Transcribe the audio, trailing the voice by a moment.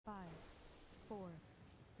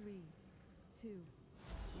2,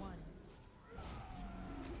 1.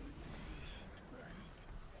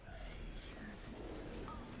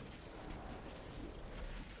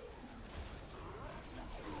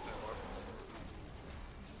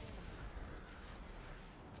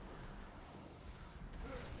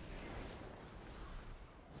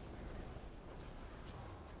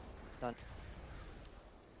 Done.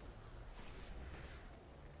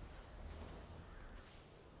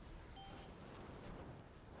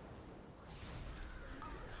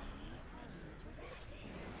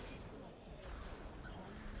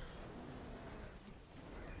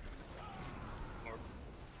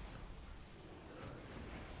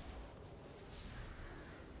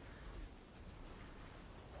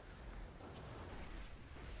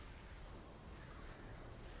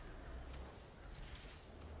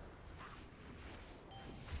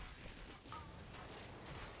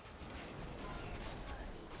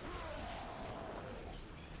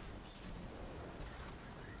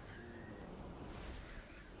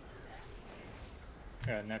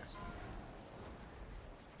 Yeah, next.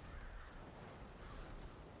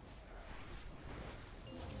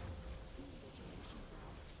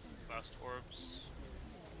 Last orbs.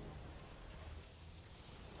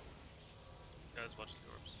 Guys, watch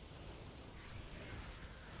the orbs.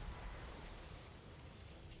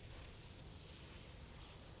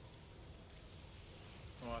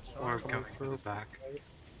 Watch Orb coming through the back.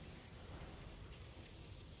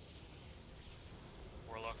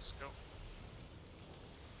 Warlocks, go.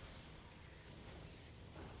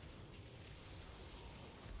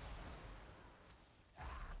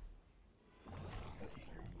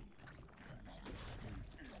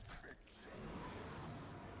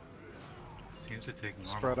 Seems to take normal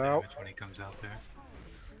Spread out. damage when he comes out there.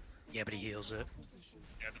 Yeah, but he heals it.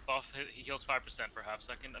 Yeah, the buff, he heals 5% per half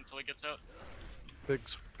second until he gets out.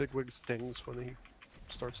 Big wig stings when he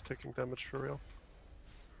starts taking damage for real.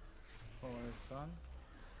 When it's done.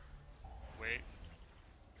 Wait.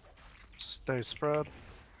 Stay spread.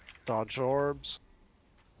 Dodge orbs.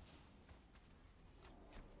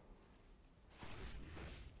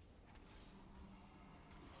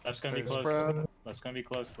 That's gonna be Stay close. spread. That's gonna be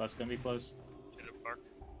close. That's gonna be close. Hit a bark.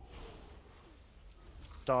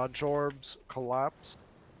 Dodge orbs. Collapse.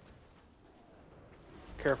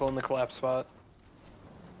 Careful in the collapse spot.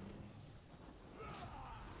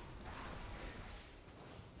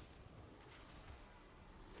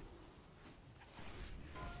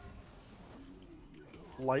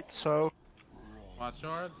 Light soak. Watch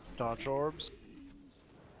orbs. Dodge orbs.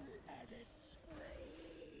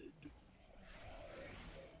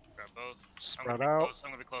 Grab both. Spread out.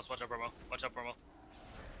 I'm gonna be close. Watch out, Burmo. Watch out, Burmo.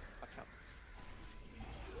 Watch out.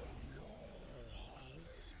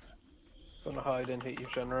 Gonna hide and hit you,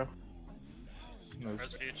 Shenra.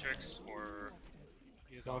 Res Futrix or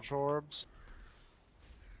Dodge orbs.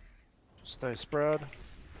 Stay spread.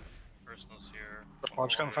 personals here.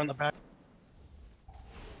 Orbs coming from the back.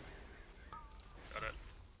 Got it.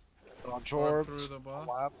 Dodge Orb orbs. through the boss.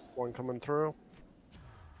 Collapse. One coming through.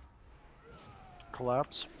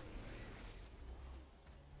 Collapse.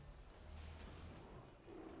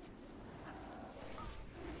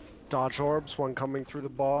 Dodge orbs. One coming through the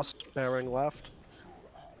boss. Bearing left.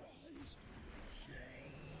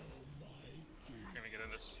 Let me get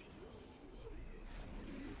in this.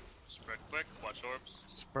 Spread quick. Watch orbs.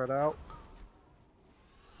 Spread out.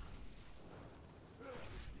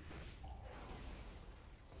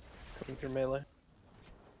 Coming through melee.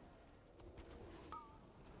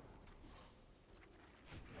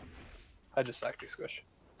 I just sacked you, Squish.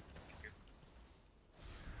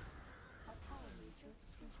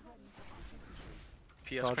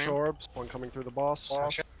 PS Dodge cream. orbs. One coming through the boss.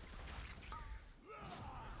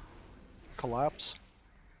 Collapse.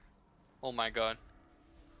 Oh my god.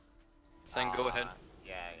 Saying go ahead.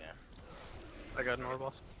 Yeah. I got an orb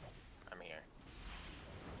boss. I'm here.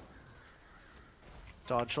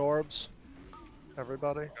 Dodge orbs.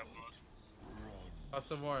 Everybody. Grab both.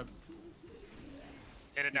 Lots of orbs.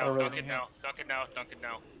 Hit it now. Alright. Dunk it now. Dunk it now. Dunk it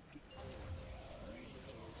now.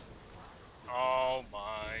 Oh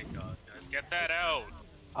my god, guys. Get that out.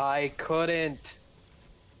 I couldn't.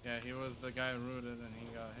 Yeah, he was the guy rooted and he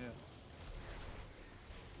got hit.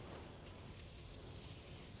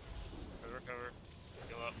 Recover.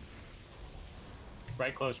 Heal up.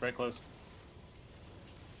 Right close, right close.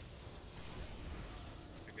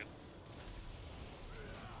 You're good.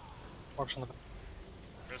 Orbs from the back.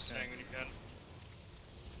 Press Sang when you can.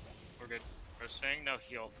 We're good. Press Sang, now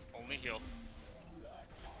heal. Only heal.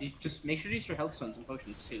 You just make sure to use your health stones and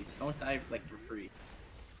potions too. Just don't die like for free.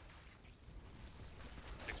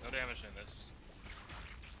 Takes no damage in this.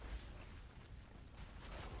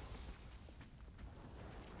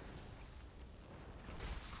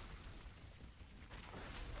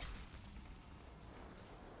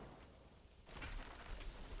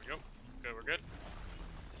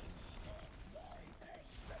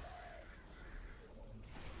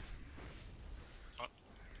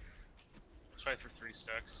 try for 3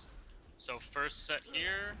 stacks. So first set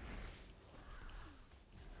here.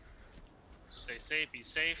 Stay safe, be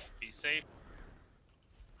safe, be safe.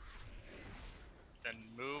 Then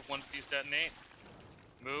move once these detonate.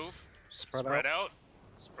 Move. Spread out. out.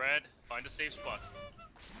 Spread. Find a safe spot.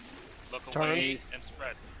 Look Turn. away and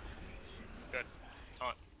spread. Good.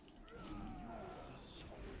 Taunt.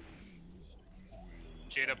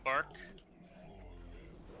 Jada bark.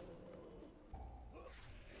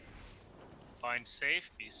 Find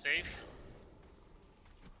safe. Be safe.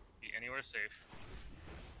 Be anywhere safe.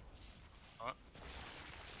 Taunt.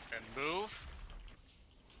 Then move.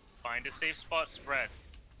 Find a safe spot. Spread.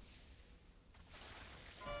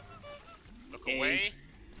 Look away.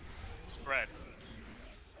 Spread.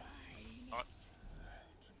 Taunt.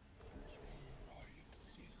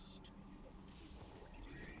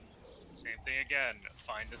 Same thing again.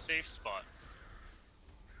 Find a safe spot.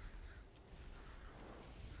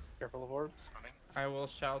 Careful of orbs. Coming. I will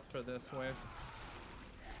shout for this wave.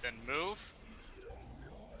 Then move.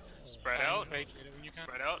 Spread out.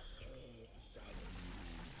 Spread out.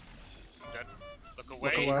 Dead. Look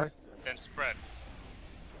away. away. Then spread.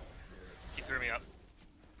 Keep hearing me up.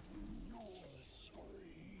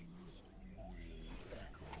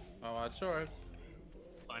 Oh, watch orbs.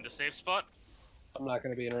 Find a safe spot. I'm not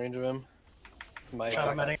going to be in range of him. My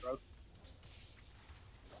Shadow medic.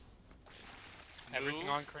 Everything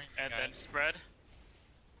on crane. And then spread.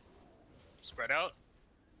 Spread out.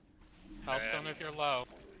 Hellstone if you're low.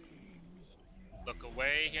 Look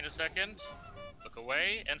away here in a second. Look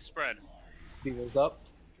away and spread. Beaver's up.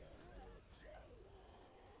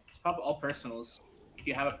 Pop all personals. If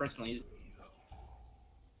you have a personal, use.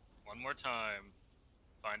 One more time.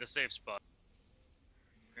 Find a safe spot.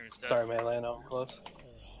 Here's dead. Sorry, melee, I know I'm close.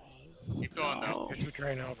 Keep going though. Get your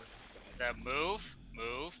drain out. That move.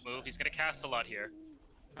 Move. Move. He's gonna cast a lot here.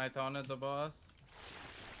 I taunted the boss.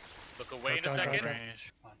 Look away in a Done, done, second. done.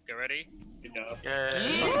 Get ready. Good job.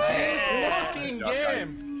 Fucking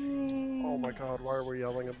game! Oh my god, why are we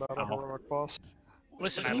yelling about a heroic boss?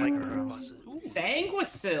 Listen, I I'm like like, her bosses.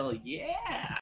 Sanguisil, yeah!